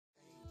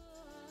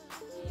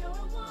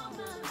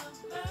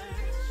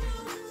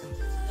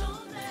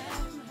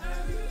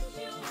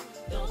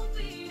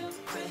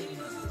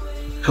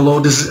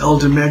Hello, this is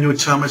Elder Manuel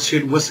Thomas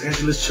here at West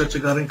Angeles Church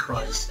of God in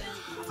Christ.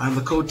 I'm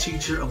the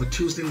co-teacher of a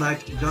Tuesday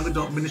night young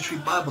adult ministry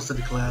Bible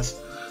study class.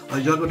 Our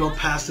young adult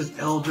pastor is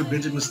Elder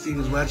Benjamin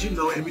Stevens. Well, as you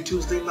know, every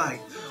Tuesday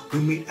night we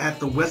meet at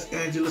the West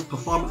Angeles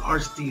Performing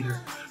Arts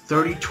Theater,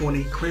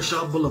 3020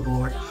 Crenshaw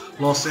Blvd,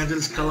 Los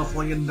Angeles,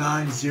 California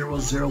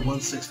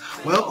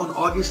 90016. Well, on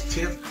August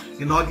 10th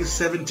and August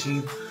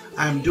 17th,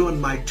 I am doing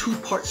my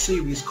two-part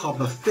series called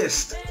the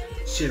F.I.S.T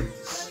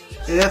series.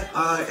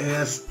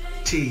 F.I.S.T,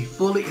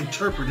 fully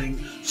interpreting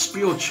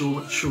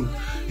spiritual truth.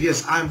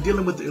 Yes, I'm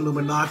dealing with the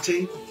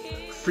Illuminati,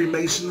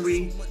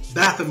 Freemasonry,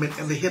 Baphomet,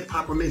 and the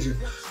hip-hop religion.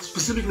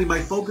 Specifically, my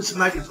focus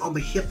tonight is on the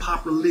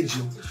hip-hop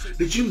religion.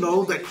 Did you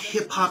know that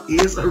hip-hop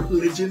is a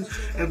religion?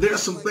 And there are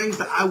some things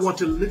that I want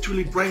to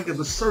literally bring to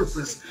the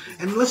surface.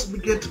 And let's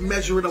begin to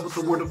measure it up with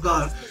the Word of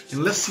God.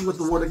 And let's see what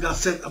the Word of God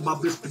says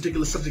about this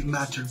particular subject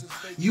matter.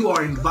 You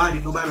are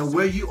invited, no matter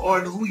where you are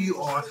and who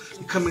you are,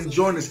 to come and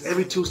join us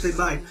every Tuesday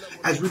night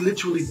as we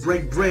literally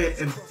break bread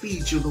and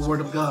feed you the Word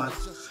of God.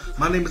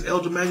 My name is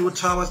Elder Manuel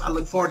Thomas. I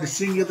look forward to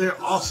seeing you there.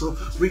 Also,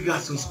 we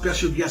got some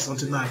special guests on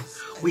tonight.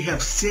 We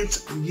have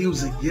Sense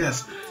Music.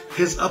 Yes,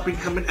 his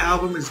up-and-coming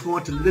album is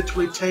going to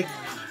literally take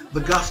the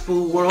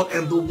gospel world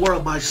and the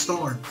world by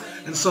storm.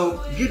 And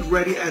so get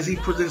ready as he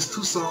presents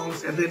two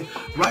songs. And then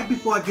right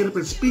before I get up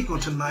and speak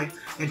on tonight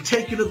and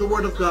take you to the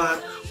Word of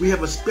God, we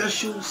have a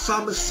special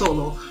psalmist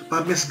solo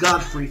by Miss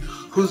Godfrey,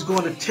 who's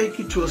going to take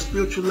you to a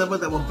spiritual level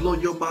that will blow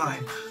your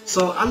mind.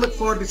 So I look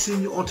forward to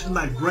seeing you on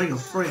tonight. Bring a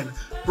friend,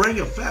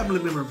 bring a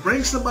family member,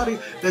 bring somebody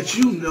that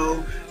you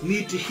know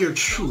need to hear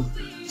truth.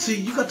 See,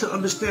 you got to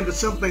understand that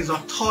some things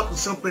are taught and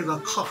some things are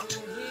caught.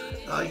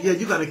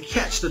 You got to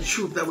catch the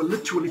truth that will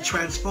literally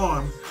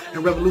transform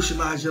and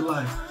revolutionize your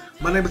life.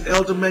 My name is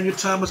Elder Manuel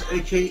Thomas,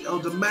 a.k.a.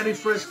 Elder Manny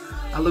Fresh.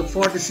 I look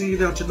forward to seeing you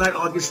there tonight,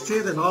 August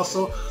 10th, and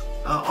also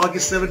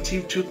August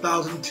 17th,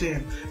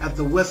 2010, at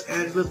the West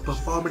Angeles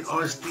Performing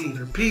Arts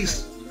Theater.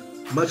 Peace.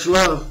 Much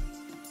love.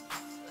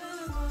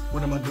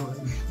 What am I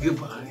doing?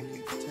 Goodbye.